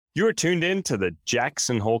You are tuned in to the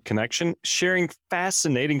Jackson Hole Connection, sharing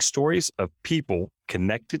fascinating stories of people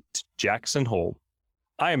connected to Jackson Hole.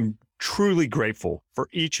 I am truly grateful for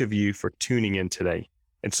each of you for tuning in today.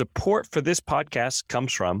 And support for this podcast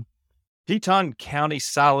comes from Teton County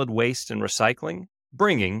Solid Waste and Recycling,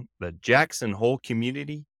 bringing the Jackson Hole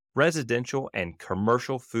community residential and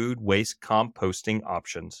commercial food waste composting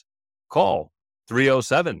options. Call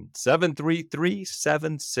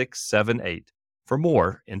 307-733-7678 for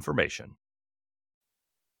more information.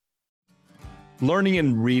 Learning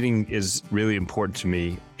and reading is really important to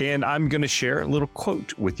me, and I'm going to share a little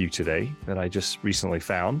quote with you today that I just recently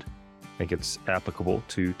found. I think it's applicable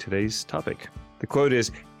to today's topic. The quote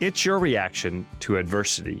is, "It's your reaction to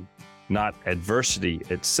adversity, not adversity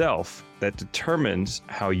itself, that determines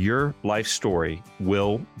how your life story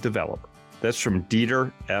will develop." That's from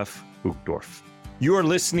Dieter F. Uchtdorf. You are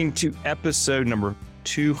listening to episode number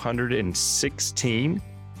 216,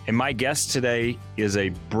 and my guest today is a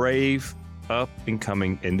brave,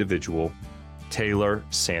 up-and-coming individual, Taylor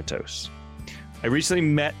Santos. I recently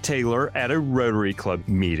met Taylor at a Rotary Club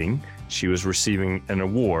meeting. She was receiving an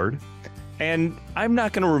award, and I'm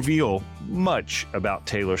not going to reveal much about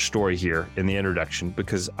Taylor's story here in the introduction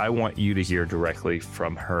because I want you to hear directly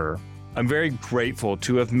from her. I'm very grateful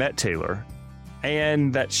to have met Taylor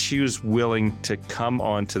and that she was willing to come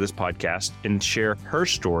on to this podcast and share her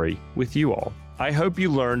story with you all. I hope you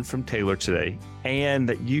learned from Taylor today and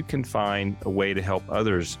that you can find a way to help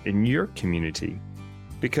others in your community.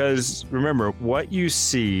 Because remember, what you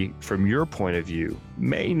see from your point of view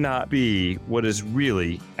may not be what is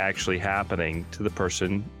really actually happening to the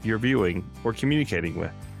person you're viewing or communicating with.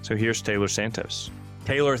 So here's Taylor Santos.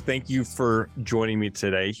 Taylor, thank you for joining me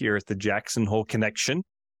today here at the Jackson Hole Connection.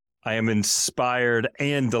 I am inspired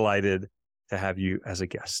and delighted to have you as a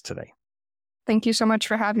guest today. Thank you so much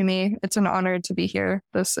for having me. It's an honor to be here.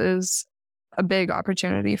 This is a big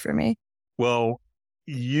opportunity for me. Well,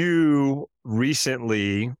 you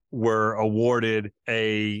recently were awarded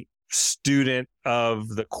a student of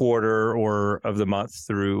the quarter or of the month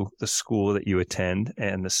through the school that you attend,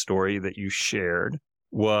 and the story that you shared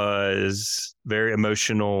was very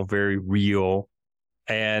emotional, very real.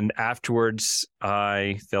 And afterwards,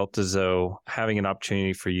 I felt as though having an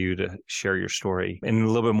opportunity for you to share your story in a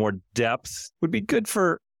little bit more depth would be good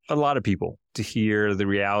for a lot of people to hear the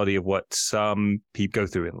reality of what some people go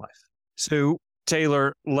through in life. So,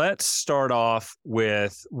 Taylor, let's start off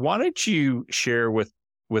with, why don't you share with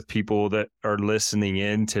people that are listening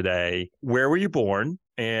in today, where were you born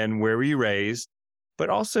and where were you raised? But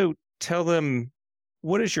also tell them,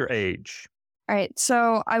 what is your age? All right.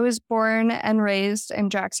 So I was born and raised in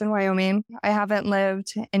Jackson, Wyoming. I haven't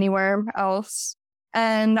lived anywhere else.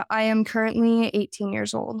 And I am currently 18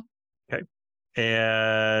 years old. Okay.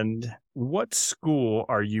 And what school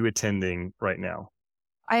are you attending right now?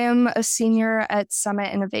 I am a senior at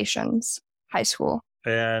Summit Innovations High School.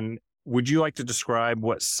 And would you like to describe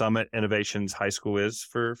what Summit Innovations High School is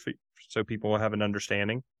for so people have an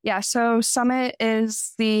understanding? Yeah, so Summit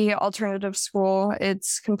is the alternative school.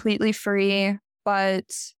 It's completely free, but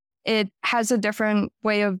it has a different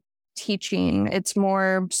way of teaching. It's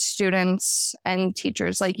more students and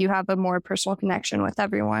teachers. Like, you have a more personal connection with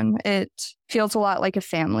everyone. It feels a lot like a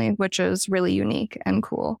family, which is really unique and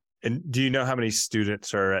cool. And do you know how many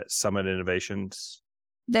students are at Summit Innovations?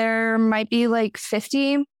 There might be like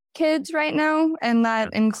 50 kids right now, and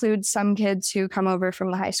that includes some kids who come over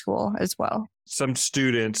from the high school as well. Some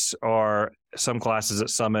students are some classes at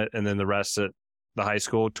Summit and then the rest at the high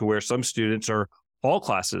school, to where some students are all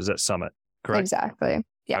classes at Summit, correct? Exactly.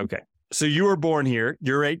 Yeah. Okay. So you were born here.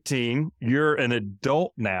 You're 18. You're an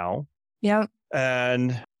adult now. Yep.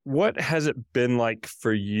 And what has it been like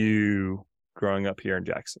for you growing up here in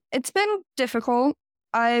Jackson? It's been difficult.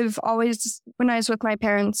 I've always, when I was with my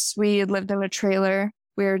parents, we lived in a trailer.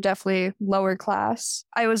 We were definitely lower class.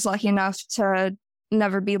 I was lucky enough to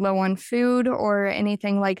never be low on food or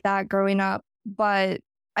anything like that growing up. But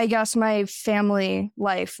I guess my family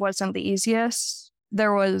life wasn't the easiest.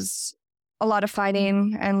 There was a lot of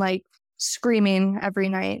fighting and like screaming every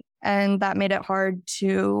night. And that made it hard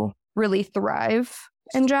to really thrive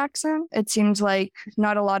in Jackson. It seems like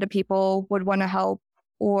not a lot of people would want to help,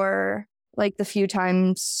 or like the few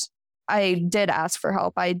times I did ask for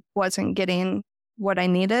help, I wasn't getting what I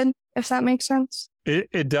needed, if that makes sense.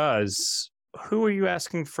 It does. Who are you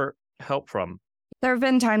asking for help from? There have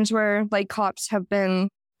been times where like cops have been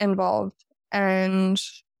involved, and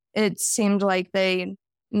it seemed like they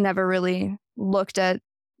never really looked at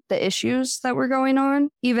the issues that were going on.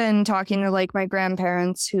 Even talking to like my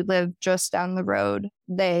grandparents who lived just down the road,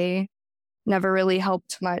 they never really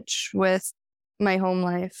helped much with my home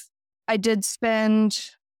life. I did spend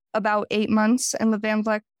about 8 months in the Van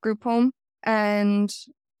Vleck group home. And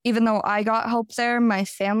even though I got help there, my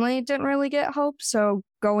family didn't really get help. So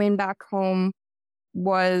going back home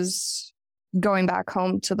was going back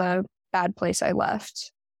home to the bad place I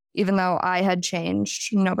left. Even though I had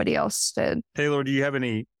changed, nobody else did. Taylor, do you have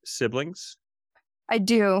any siblings? I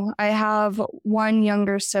do. I have one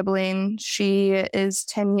younger sibling. She is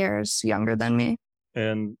 10 years younger than me.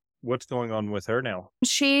 And what's going on with her now?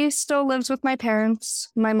 She still lives with my parents,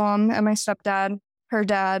 my mom and my stepdad, her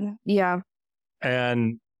dad. Yeah.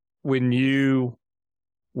 And when you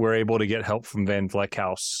were able to get help from Van Vleck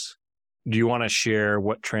House, do you want to share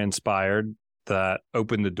what transpired that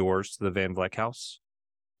opened the doors to the Van Vleck House?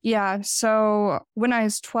 Yeah. So when I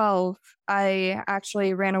was 12, I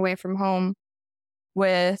actually ran away from home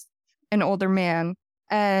with an older man.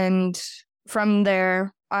 And from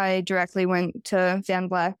there, I directly went to Van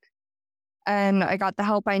Vleck and I got the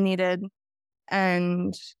help I needed.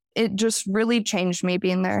 And it just really changed me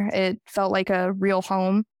being there. It felt like a real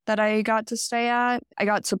home that I got to stay at. I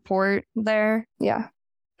got support there. Yeah.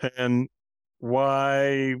 And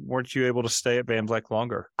why weren't you able to stay at Van Vleck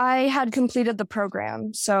longer? I had completed the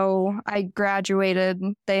program, so I graduated.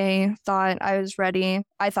 They thought I was ready.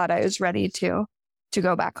 I thought I was ready to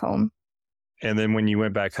go back home. And then when you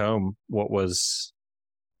went back home, what was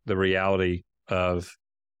the reality of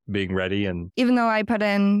being ready? And even though I put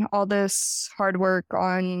in all this hard work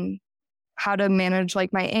on how to manage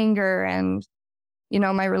like my anger and,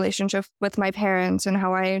 my relationship with my parents and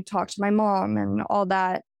how I talk to my mom and all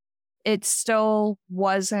that, it still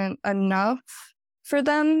wasn't enough for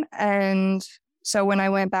them. And so when I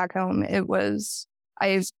went back home,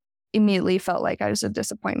 I immediately felt like I was a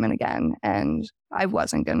disappointment again and I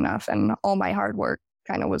wasn't good enough. And all my hard work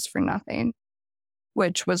kind of was for nothing,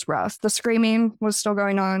 which was rough. The screaming was still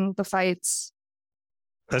going on, the fights.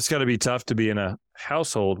 That's got to be tough to be in a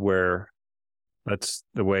household where that's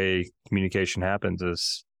the way communication happens,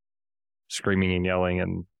 is screaming and yelling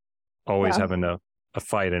and always having a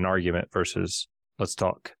fight, an argument versus let's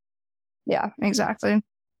talk. Yeah, exactly.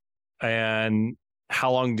 And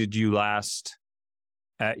how long did you last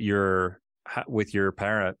with your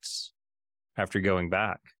parents after going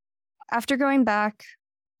back? After going back,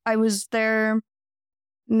 I was there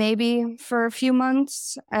maybe for a few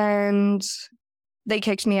months and they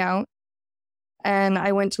kicked me out. And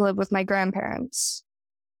I went to live with my grandparents,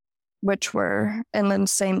 which were in the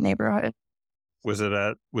same neighborhood. Was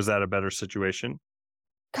that a better situation?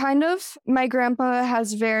 Kind of. My grandpa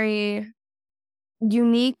has very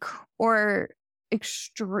unique or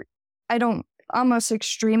almost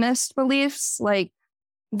extremist beliefs, like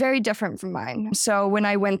very different from mine. So when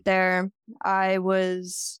I went there, I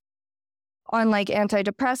was on like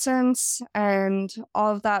antidepressants and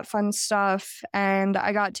all of that fun stuff. And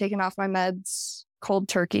I got taken off my meds cold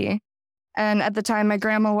turkey. And at the time, my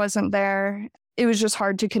grandma wasn't there. It was just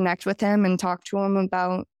hard to connect with him and talk to him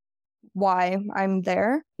about why I'm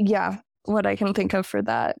there. Yeah, what I can think of for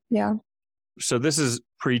that. Yeah. So this is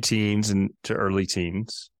preteens and to early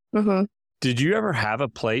teens. Mm-hmm. Did you ever have a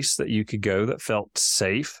place that you could go that felt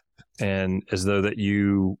safe and as though that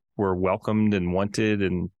you were welcomed and wanted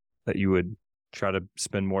and that you would try to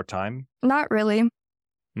spend more time? Not really.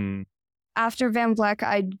 Mm. After Van Vleck,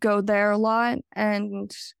 I'd go there a lot and,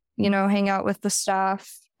 hang out with the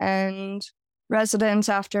staff and residents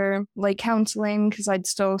after like counseling because I'd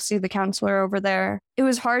still see the counselor over there. It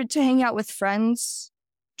was hard to hang out with friends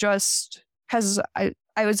just because I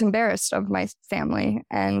was embarrassed of my family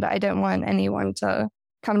and I didn't want anyone to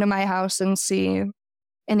come to my house and see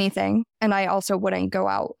anything. And I also wouldn't go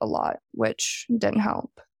out a lot, which didn't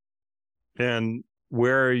help. And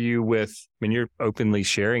where are you you're openly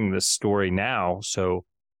sharing this story now, so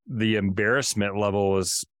the embarrassment level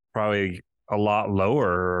is probably a lot lower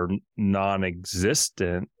or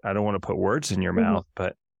non-existent. I don't want to put words in your mouth,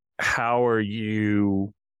 but how are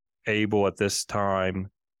you able at this time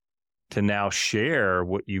to now share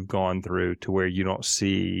what you've gone through to where you don't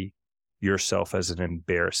see yourself as an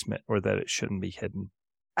embarrassment or that it shouldn't be hidden?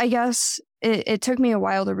 I guess it took me a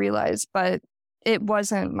while to realize, but it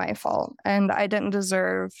wasn't my fault. And I didn't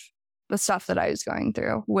deserve the stuff that I was going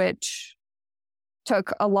through, which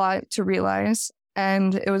took a lot to realize.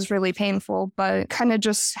 And it was really painful, but kind of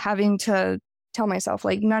just having to tell myself,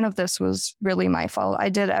 like, none of this was really my fault. I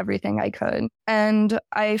did everything I could. And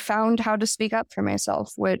I found how to speak up for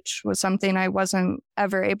myself, which was something I wasn't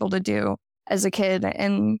ever able to do as a kid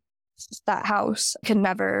in that house. I could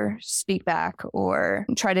never speak back or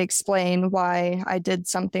try to explain why I did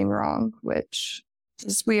something wrong, which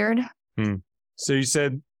is weird. So you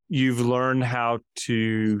said you've learned how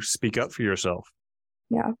to speak up for yourself.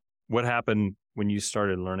 Yeah. What happened when you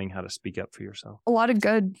started learning how to speak up for yourself? A lot of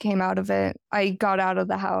good came out of it. I got out of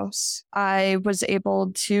the house. I was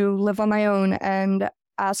able to live on my own and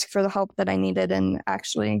ask for the help that I needed and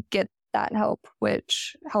actually get that help,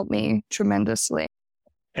 which helped me tremendously.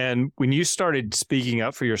 And when you started speaking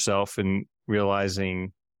up for yourself and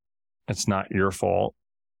realizing it's not your fault,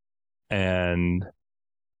 and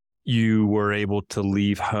you were able to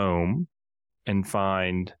leave home and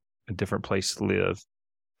find a different place to live,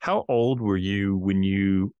 how old were you when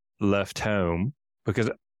you left home? Because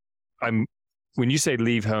when you say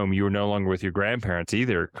leave home, you were no longer with your grandparents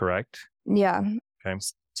either, correct? Yeah. Okay.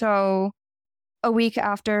 So a week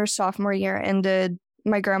after sophomore year ended,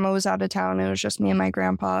 my grandma was out of town. It was just me and my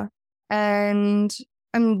grandpa. And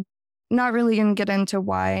I'm not really going to get into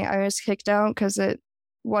why I was kicked out because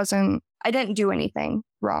I didn't do anything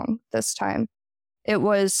wrong this time. It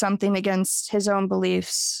was something against his own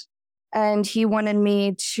beliefs. And he wanted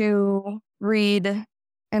me to read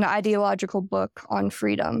an ideological book on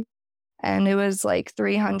freedom. And it was like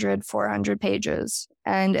 300, 400 pages.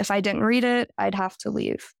 And if I didn't read it, I'd have to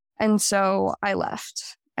leave. And so I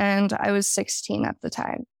left. And I was 16 at the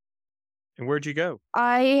time. And where'd you go?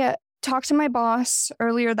 I talked to my boss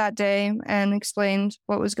earlier that day and explained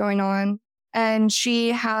what was going on. And she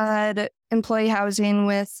had employee housing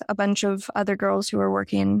with a bunch of other girls who were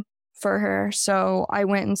working for her. So I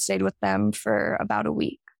went and stayed with them for about a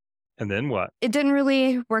week. And then what? It didn't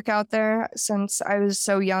really work out there since I was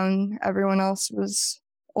so young. Everyone else was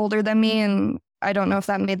older than me. And I don't know if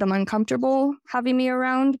that made them uncomfortable having me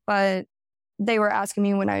around, but they were asking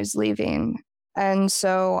me when I was leaving. And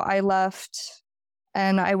so I left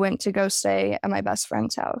and I went to go stay at my best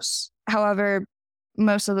friend's house. However,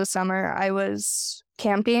 most of the summer I was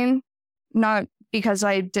camping, not because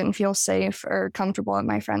I didn't feel safe or comfortable at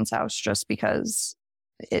my friend's house, just because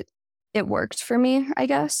it worked for me, I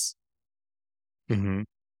guess. Mm-hmm.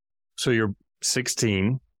 So you're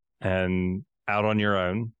 16 and out on your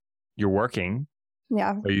own. You're working.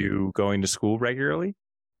 Yeah. Are you going to school regularly?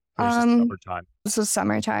 Or is it summertime? This is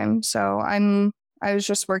summertime, so I was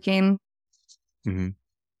just working. Mm-hmm.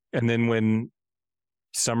 And then when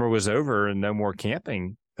summer was over and no more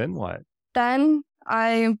camping, then what? Then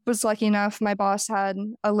I was lucky enough. My boss had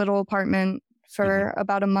a little apartment for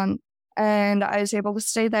about a month, and I was able to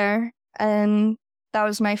stay there. And that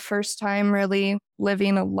was my first time really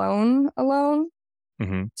living alone.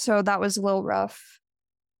 Mm-hmm. So that was a little rough.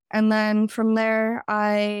 And then from there,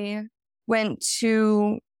 I went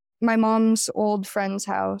to my mom's old friend's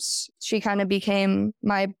house. She kind of became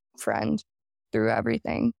my friend through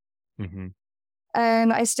everything. Mm-hmm.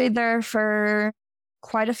 And I stayed there for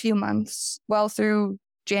quite a few months, well through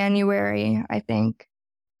January, I think.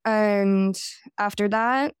 And after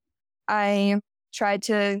that, I tried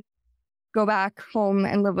to go back home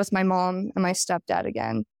and live with my mom and my stepdad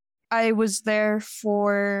again. I was there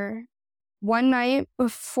for one night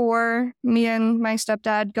before me and my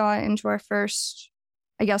stepdad got into our first,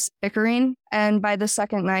 I guess, bickering. And by the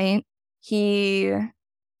second night, he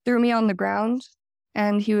threw me on the ground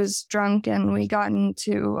and he was drunk and we got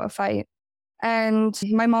into a fight. And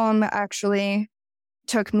my mom actually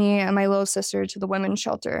took me and my little sister to the women's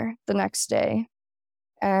shelter the next day.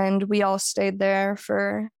 And we all stayed there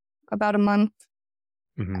for about a month.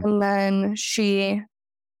 Mm-hmm. And then she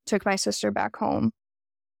took my sister back home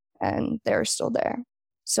and they're still there.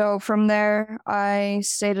 So from there, I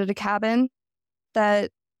stayed at a cabin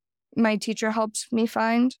that my teacher helped me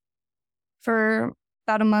find for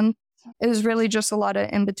about a month. It was really just a lot of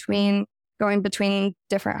in between, going between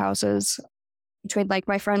different houses, between like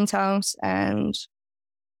my friend's house and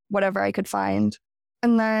whatever I could find.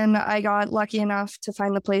 And then I got lucky enough to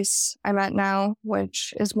find the place I'm at now,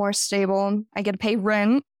 which is more stable. I get to pay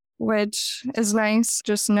rent, which is nice,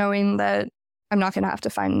 just knowing that I'm not going to have to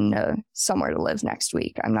find somewhere to live next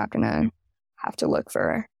week. I'm not going to have to look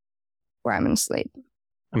for where I'm going to sleep.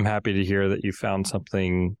 I'm happy to hear that you found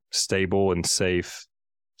something stable and safe,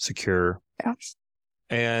 secure. Yeah.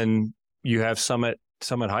 And you have Summit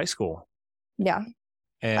High School. Yeah.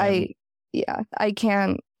 And I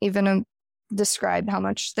can't even describe how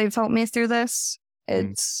much they've helped me through this.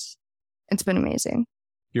 It's been amazing.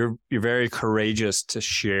 You're very courageous to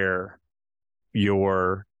share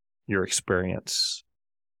your experience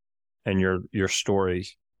and your story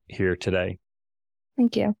here today.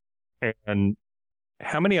 Thank you. And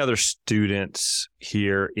how many other students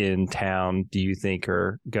here in town do you think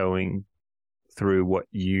are going through what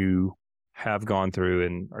you have gone through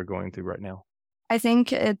and are going through right now? I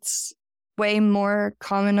think it's way more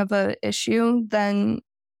common of an issue than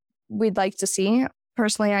we'd like to see.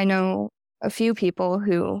 personally, I know a few people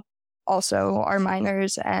who also are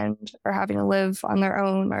minors and are having to live on their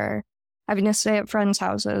own or having to stay at friends'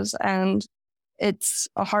 houses. And it's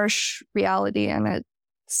a harsh reality, and it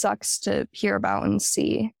sucks to hear about and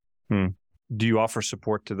see. Do you offer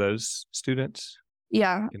support to those students?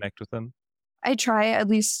 Yeah, Connect with them? I try, at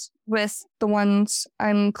least with the ones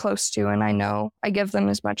I'm close to and I know. I give them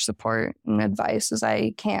as much support and advice as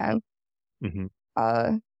I can.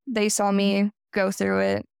 Mm-hmm. They saw me go through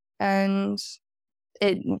it, and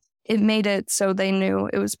it made it so they knew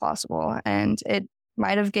it was possible, and it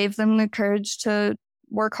might have gave them the courage to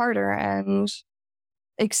work harder and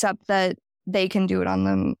accept that they can do it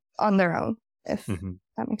on their own, if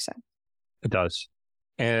that makes sense. It does.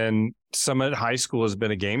 And Summit High School has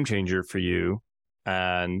been a game changer for you.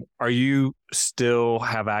 And are you still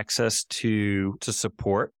have access to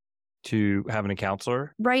support, to having a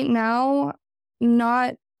counselor? Right now, I'm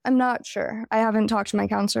not sure. I haven't talked to my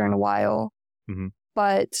counselor in a while,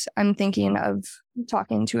 but I'm thinking of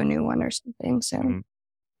talking to a new one or something soon.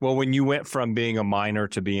 Well, when you went from being a minor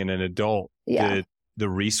to being an adult, did the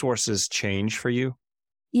resources change for you?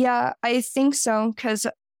 Yeah, I think so, because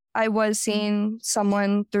I was seeing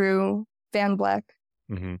someone through Van Black.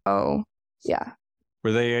 Oh, yeah.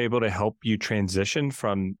 Were they able to help you transition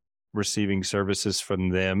from receiving services from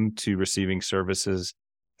them to receiving services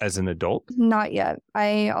as an adult? Not yet.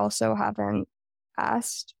 I also haven't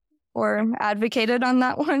asked or advocated on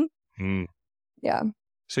that one. Yeah.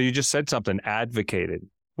 So you just said something, advocated.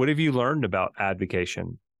 What have you learned about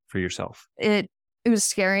advocation for yourself? It was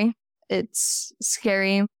scary. It's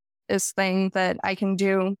scary, this thing that I can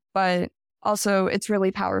do, but also it's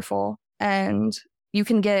really powerful and you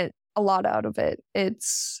can get a lot out of it.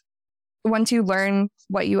 It's once you learn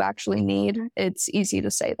what you actually need, it's easy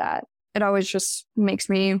to say that. It always just makes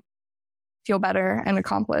me feel better and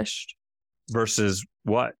accomplished. Versus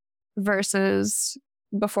what? Versus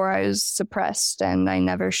before I was suppressed and I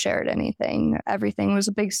never shared anything. Everything was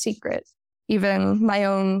a big secret, even my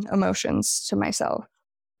own emotions to myself.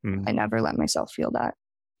 I never let myself feel that.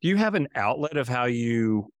 Do you have an outlet of how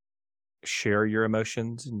you share your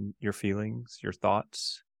emotions and your feelings, your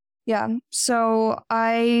thoughts? Yeah. So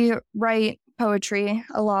I write poetry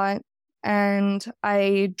a lot, and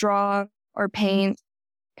I draw or paint,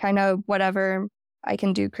 kind of whatever I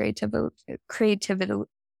can do creativity.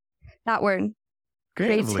 That word.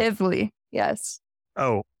 Creatively. Yes.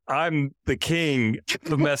 Oh, I'm the king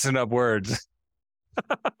of messing up words.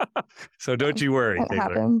 So don't you worry. It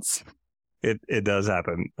happens. It does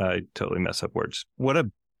happen. I totally mess up words. What a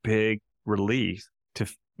big relief to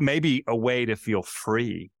maybe a way to feel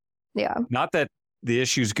free. Yeah. Not that the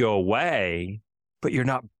issues go away, but you're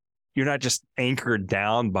not just anchored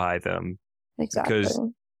down by them. Exactly. Because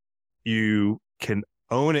you can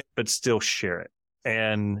own it, but still share it.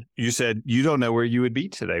 And you said you don't know where you would be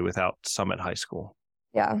today without Summit High School.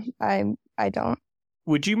 Yeah, I don't.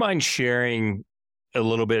 Would you mind sharing a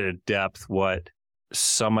little bit of depth what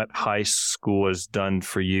Summit High School has done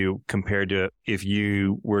for you compared to if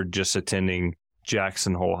you were just attending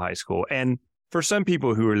Jackson Hole High School? And for some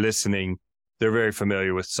people who are listening, they're very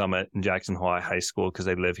familiar with Summit and Jackson Hole High School because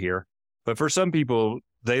they live here. But for some people,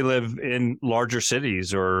 they live in larger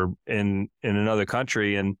cities or in another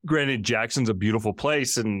country. And granted, Jackson's a beautiful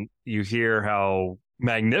place and you hear how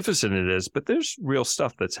magnificent it is, but there's real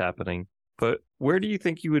stuff that's happening. But where do you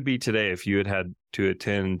think you would be today if you had to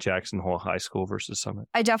attend Jackson Hole High School versus Summit?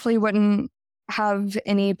 I definitely wouldn't have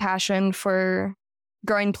any passion for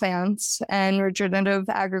growing plants and regenerative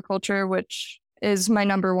agriculture, which is my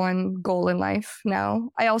number one goal in life now.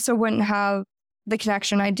 I also wouldn't have the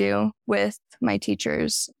connection I do with my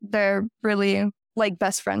teachers. They're really like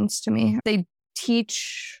best friends to me. They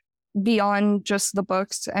teach beyond just the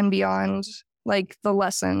books and beyond like the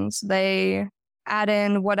lessons. They add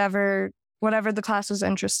in whatever the class is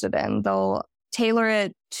interested in. They'll tailor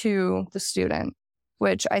it to the student,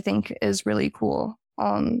 which I think is really cool.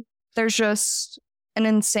 There's just an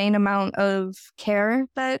insane amount of care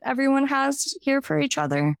that everyone has here for each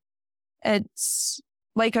other. It's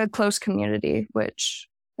like a close community, which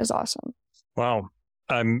is awesome. Wow.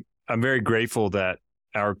 I'm very grateful that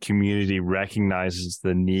our community recognizes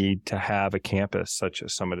the need to have a campus such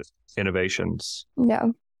as Summit Innovations. Yeah.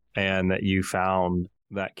 And that you found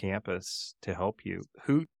that campus to help you.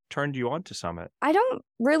 Who turned you on to Summit? I don't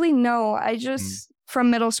really know. I just,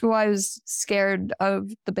 from middle school, I was scared of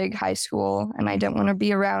the big high school and I didn't want to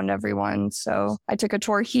be around everyone. So I took a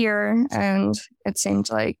tour here and it seemed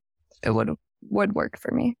like it would work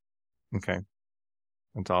for me. Okay.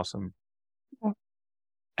 That's awesome. Yeah.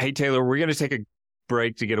 Hey, Taylor, we're going to take a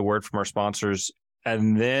break to get a word from our sponsors.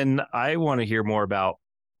 And then I want to hear more about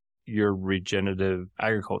your regenerative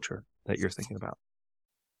agriculture that you're thinking about?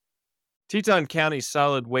 Teton County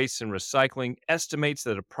Solid Waste and Recycling estimates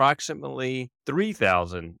that approximately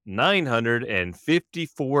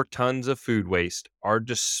 3,954 tons of food waste are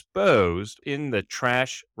disposed in the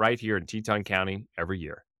trash right here in Teton County every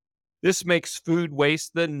year. This makes food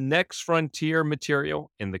waste the next frontier material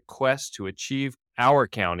in the quest to achieve our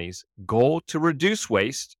county's goal to reduce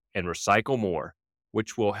waste and recycle more,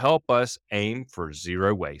 which will help us aim for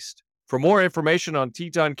zero waste. For more information on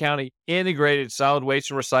Teton County Integrated Solid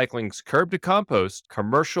Waste and Recycling's Curb to Compost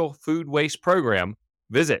commercial food waste program,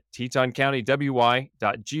 visit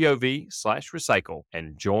tetoncountywy.gov/recycle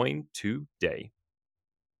and join today.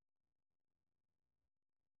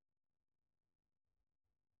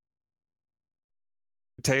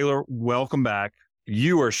 Taylor, welcome back.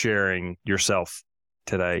 You are sharing yourself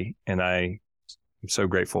today, and I am so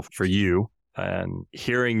grateful for you. And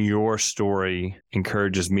hearing your story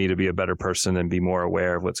encourages me to be a better person and be more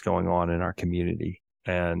aware of what's going on in our community.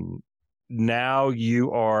 And now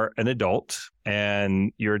you are an adult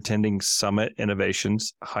and you're attending Summit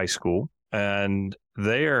Innovations High School, and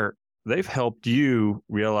they've helped you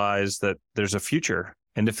realize that there's a future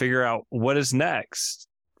and to figure out what is next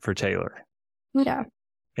for Taylor. Yeah.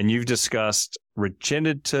 And you've discussed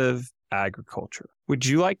regenerative agriculture. Would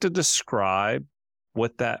you like to describe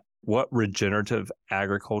what regenerative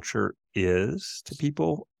agriculture is to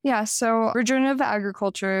people? Yeah, so regenerative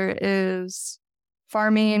agriculture is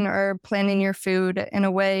farming or planting your food in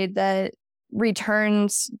a way that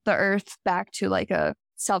returns the earth back to like a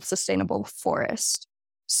self-sustainable forest.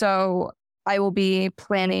 So I will be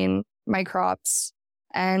planting my crops,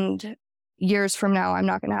 and years from now, I'm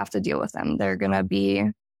not going to have to deal with them. They're going to be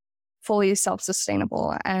fully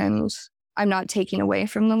self-sustainable, and I'm not taking away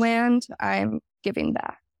from the land. I'm giving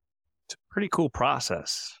back. It's a pretty cool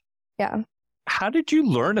process. Yeah. How did you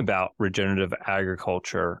learn about regenerative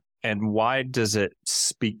agriculture, and why does it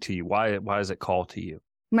speak to you? Why does it call to you?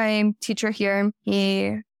 My teacher here,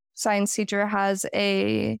 science teacher, has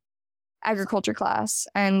a agriculture class,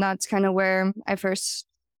 and that's kind of where I first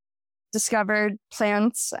discovered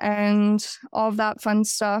plants and all of that fun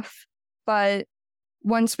stuff. But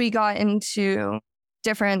once we got into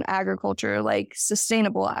different agriculture, like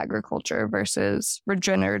sustainable agriculture versus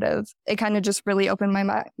regenerative, it kind of just really opened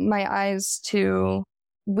my eyes to,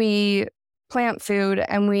 we plant food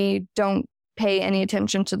and we don't pay any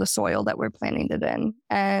attention to the soil that we're planting it in.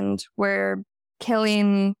 And we're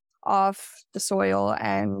killing off the soil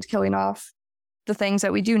and killing off the things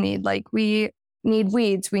that we do need. Like we need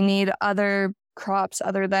weeds, we need other crops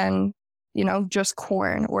other than, just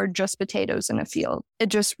corn or just potatoes in a field. It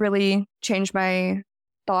just really changed my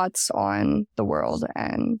thoughts on the world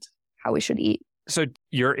and how we should eat. So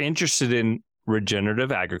you're interested in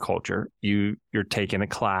regenerative agriculture. You're taking a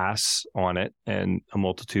class on it, and a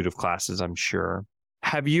multitude of classes, I'm sure.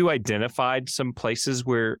 Have you identified some places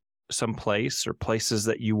or places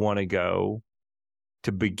that you want to go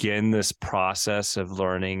to begin this process of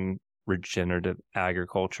learning regenerative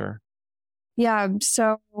agriculture? Yeah.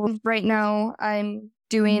 So right now I'm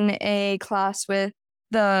doing a class with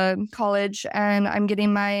the college, and I'm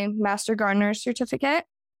getting my Master Gardener certificate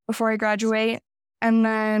before I graduate. And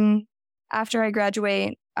then after I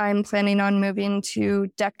graduate, I'm planning on moving to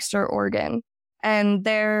Dexter, Oregon. And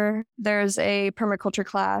there's a permaculture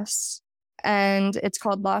class, and it's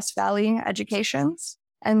called Lost Valley Educations.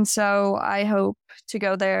 And so I hope to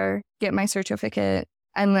go there, get my certificate,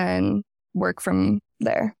 and then work from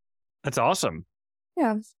there. That's awesome.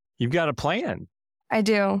 Yeah. You've got a plan. I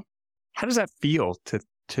do. How does that feel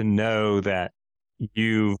to know that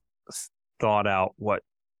you've thought out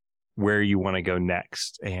where you want to go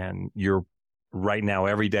next, and you're right now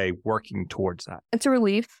every day working towards that? It's a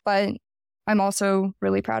relief, but I'm also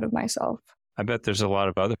really proud of myself. I bet there's a lot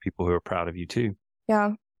of other people who are proud of you too.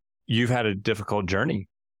 Yeah. You've had a difficult journey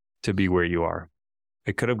to be where you are.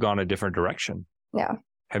 It could have gone a different direction. Yeah.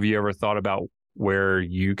 Have you ever thought about where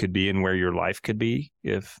you could be and where your life could be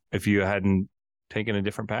if you hadn't taken a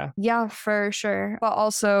different path? Yeah, for sure. But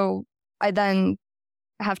also, I then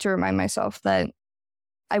have to remind myself that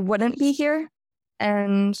I wouldn't be here,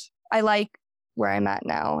 and I like where I'm at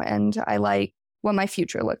now, and I like what my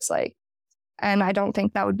future looks like. And I don't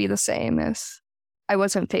think that would be the same if I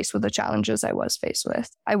wasn't faced with the challenges I was faced with.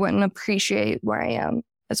 I wouldn't appreciate where I am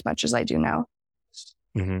as much as I do now.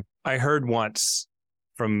 Mm-hmm. I heard once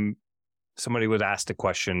from somebody was asked a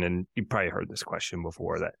question, and you probably heard this question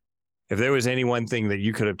before, that if there was any one thing that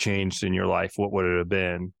you could have changed in your life, what would it have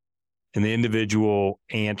been? And the individual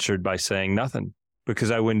answered by saying nothing,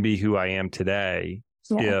 because I wouldn't be who I am today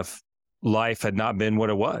if life had not been what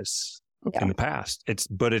it was. in the past.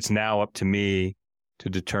 But it's now up to me to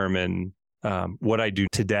determine what I do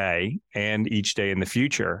today and each day in the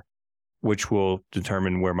future, which will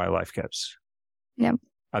determine where my life goes. Yeah.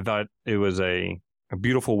 I thought it was a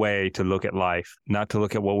beautiful way to look at life, not to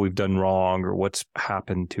look at what we've done wrong or what's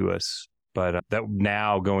happened to us, but that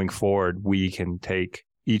now going forward,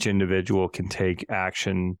 each individual can take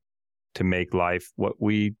action to make life what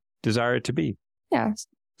we desire it to be. Yeah,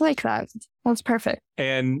 like that. That's perfect.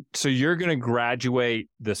 And so you're going to graduate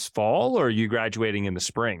this fall, or are you graduating in the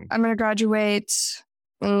spring? I'm going to graduate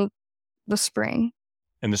in the spring.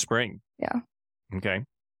 In the spring? Yeah. Okay.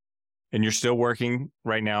 And you're still working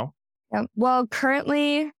right now? Yeah. Well,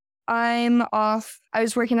 currently I'm off. I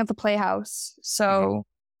was working at the Playhouse, so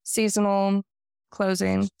seasonal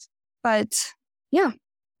closing. But yeah.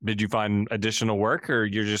 Did you find additional work, or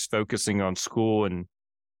you're just focusing on school and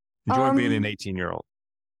enjoying being an 18-year-old?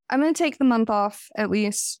 I'm going to take the month off at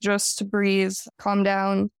least just to breathe, calm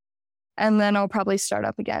down, and then I'll probably start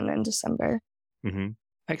up again in December. Mm-hmm.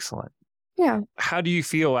 Excellent. Yeah. How do you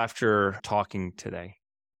feel after talking today?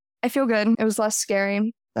 I feel good. It was less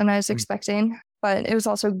scary than I was expecting, but it was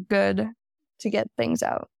also good to get things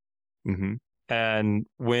out. Mm-hmm. And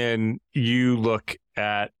when you look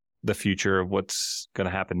at the future of what's going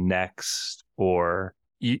to happen next, or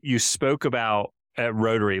you spoke about at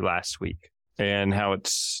Rotary last week and how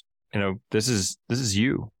it's, this is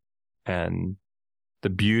you and the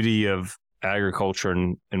beauty of agriculture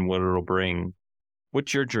and what it'll bring.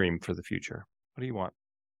 What's your dream for the future? What do you want?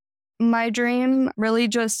 My dream, really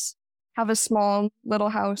just have a small little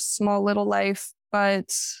house, small little life,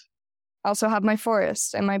 but also have my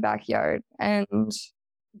forest in my backyard and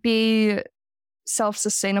be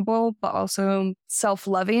self-sustainable, but also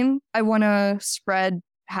self-loving. I want to spread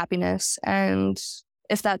happiness. And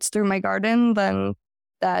if that's through my garden, then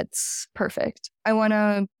that's perfect. I want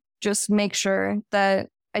to just make sure that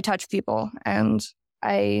I touch people and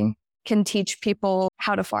I can teach people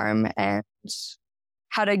how to farm and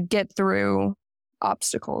how to get through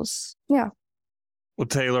obstacles. Yeah. Well,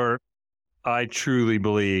 Taylor, I truly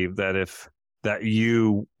believe that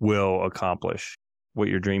you will accomplish what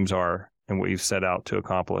your dreams are and what you've set out to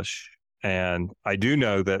accomplish. And I do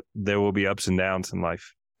know that there will be ups and downs in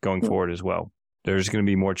life going forward as well. There's going to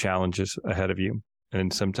be more challenges ahead of you.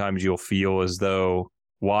 And sometimes you'll feel as though,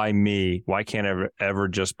 why me? Why can't I ever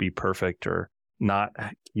just be perfect or not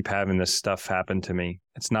keep having this stuff happen to me?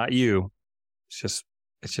 It's not you. It's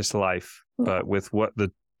just life. But with what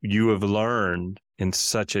you have learned in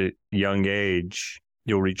such a young age,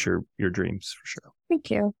 you'll reach your dreams for sure. Thank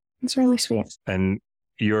you. It's really sweet. And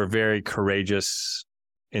you're a very courageous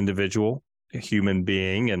individual, a human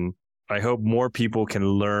being. And I hope more people can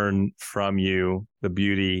learn from you the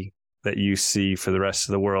beauty that you see for the rest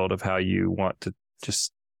of the world of how you want to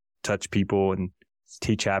just touch people and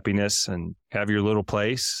teach happiness and have your little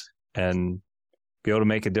place and be able to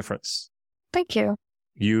make a difference. Thank you.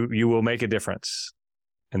 You will make a difference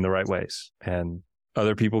in the right ways, and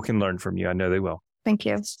other people can learn from you. I know they will. Thank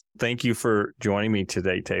you. Thank you for joining me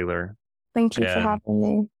today, Taylor. Thank you for having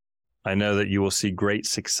me. I know that you will see great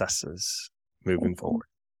successes moving forward.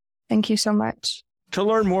 Thank you so much. To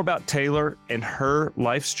learn more about Taylor and her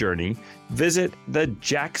life's journey, visit the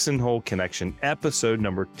Jackson Hole Connection, episode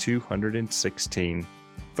number 216.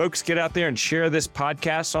 Folks, get out there and share this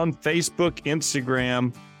podcast on Facebook,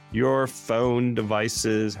 Instagram, your phone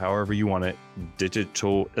devices, however you want it,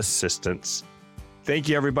 digital assistants. Thank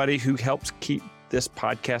you, everybody who helps keep this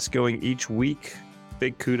podcast going each week.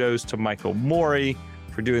 Big kudos to Michael Morey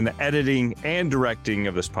for doing the editing and directing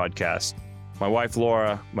of this podcast. My wife,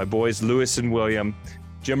 Laura, my boys, Lewis and William,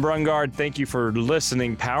 Jim Brungard, thank you for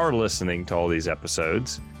power listening to all these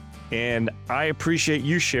episodes. And I appreciate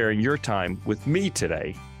you sharing your time with me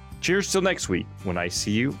today. Cheers till next week when I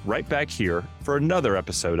see you right back here for another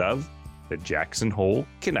episode of the Jackson Hole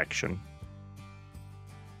Connection.